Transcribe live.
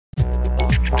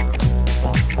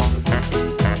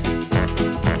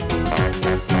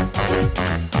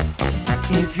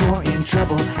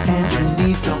trouble and you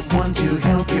need someone to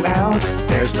help you out,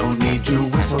 there's no need to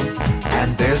whistle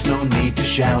and there's no need to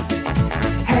shout.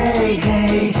 Hey,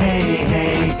 hey, hey,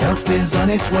 hey, help is on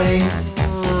its way.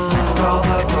 Call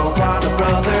the Koala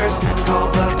Brothers, call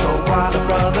the Koala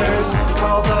Brothers,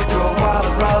 call the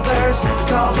Koala Brothers,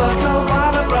 call the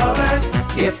Koala Brothers.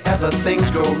 If ever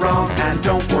things go wrong and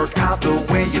don't work out the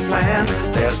way you planned,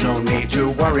 there's no need to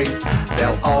worry,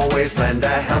 they'll always lend a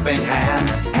helping hand.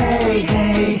 Hey,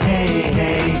 hey, hey,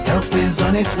 hey, help is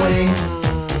on its way.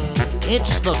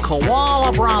 It's the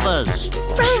Koala Brothers.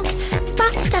 Frank,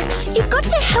 Buster, you've got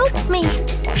to help me.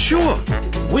 Sure,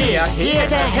 we're here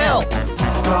to help.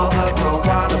 Call the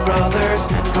Koala Brothers,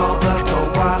 call the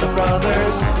Koala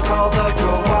Brothers, call the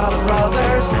Koala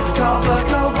Brothers, call the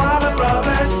Koala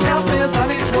Brothers, help is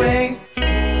on its way.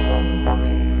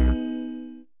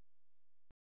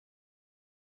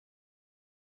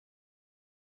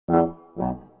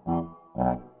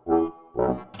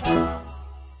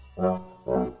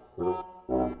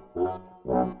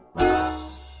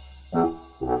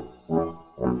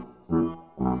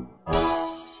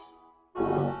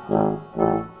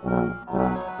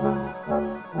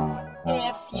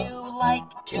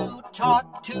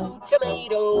 Talk to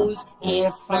tomatoes.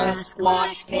 If a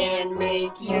squash can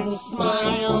make you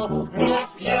smile. If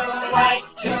you like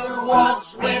to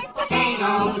waltz with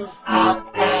potatoes,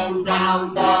 up and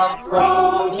down the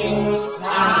produce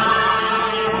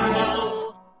aisle.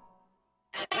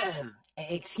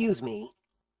 Excuse me.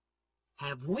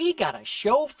 Have we got a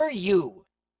show for you?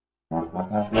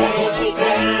 VeggieTales,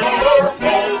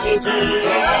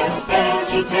 VeggieTales,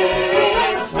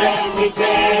 VeggieTales,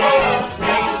 VeggieTales,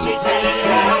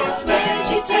 VeggieTales,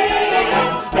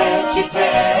 VeggieTales,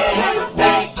 VeggieTales,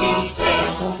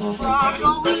 VeggieTales.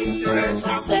 Broccoli,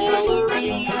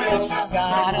 celery,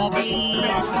 gotta be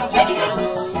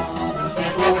VeggieTales.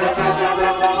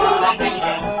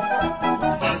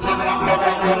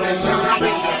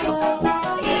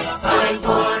 It's time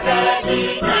for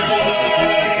VeggieTales.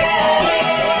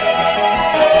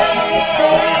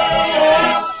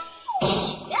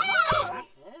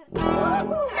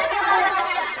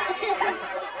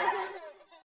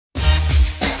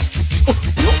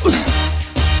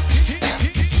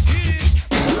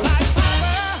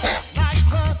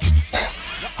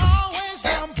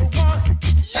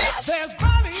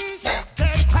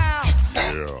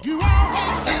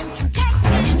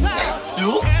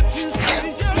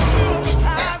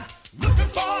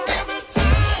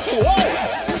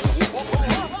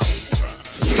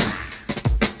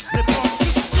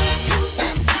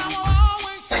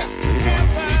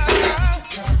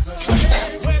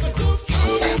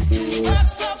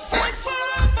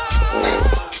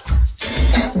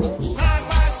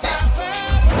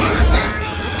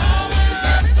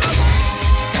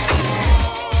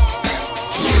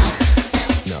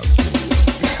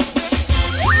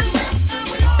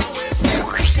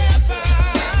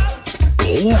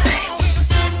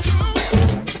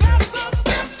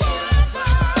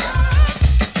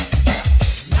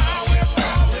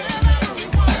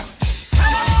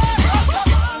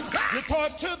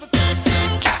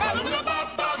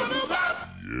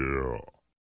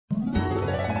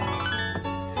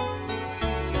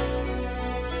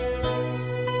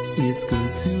 It's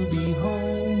good to be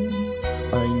home.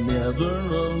 I'm never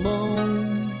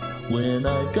alone. When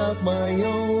I've got my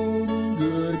own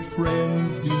good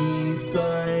friends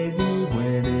beside me.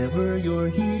 Whenever you're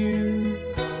here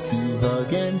to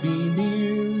hug and be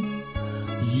near,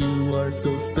 you are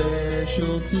so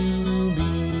special to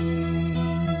me.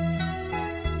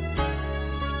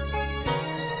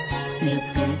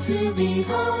 It's good to be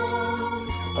home.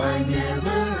 I'm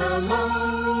never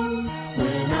alone.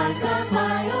 When I've got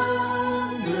my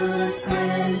own good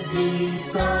friends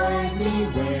beside me.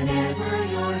 Whenever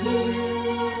you're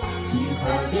here to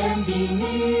hug and be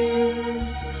near,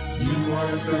 you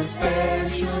are so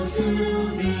special to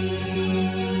me.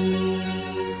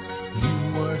 You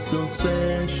are so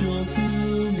special to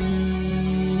me.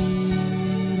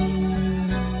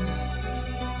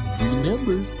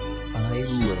 Remember, I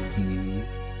love you.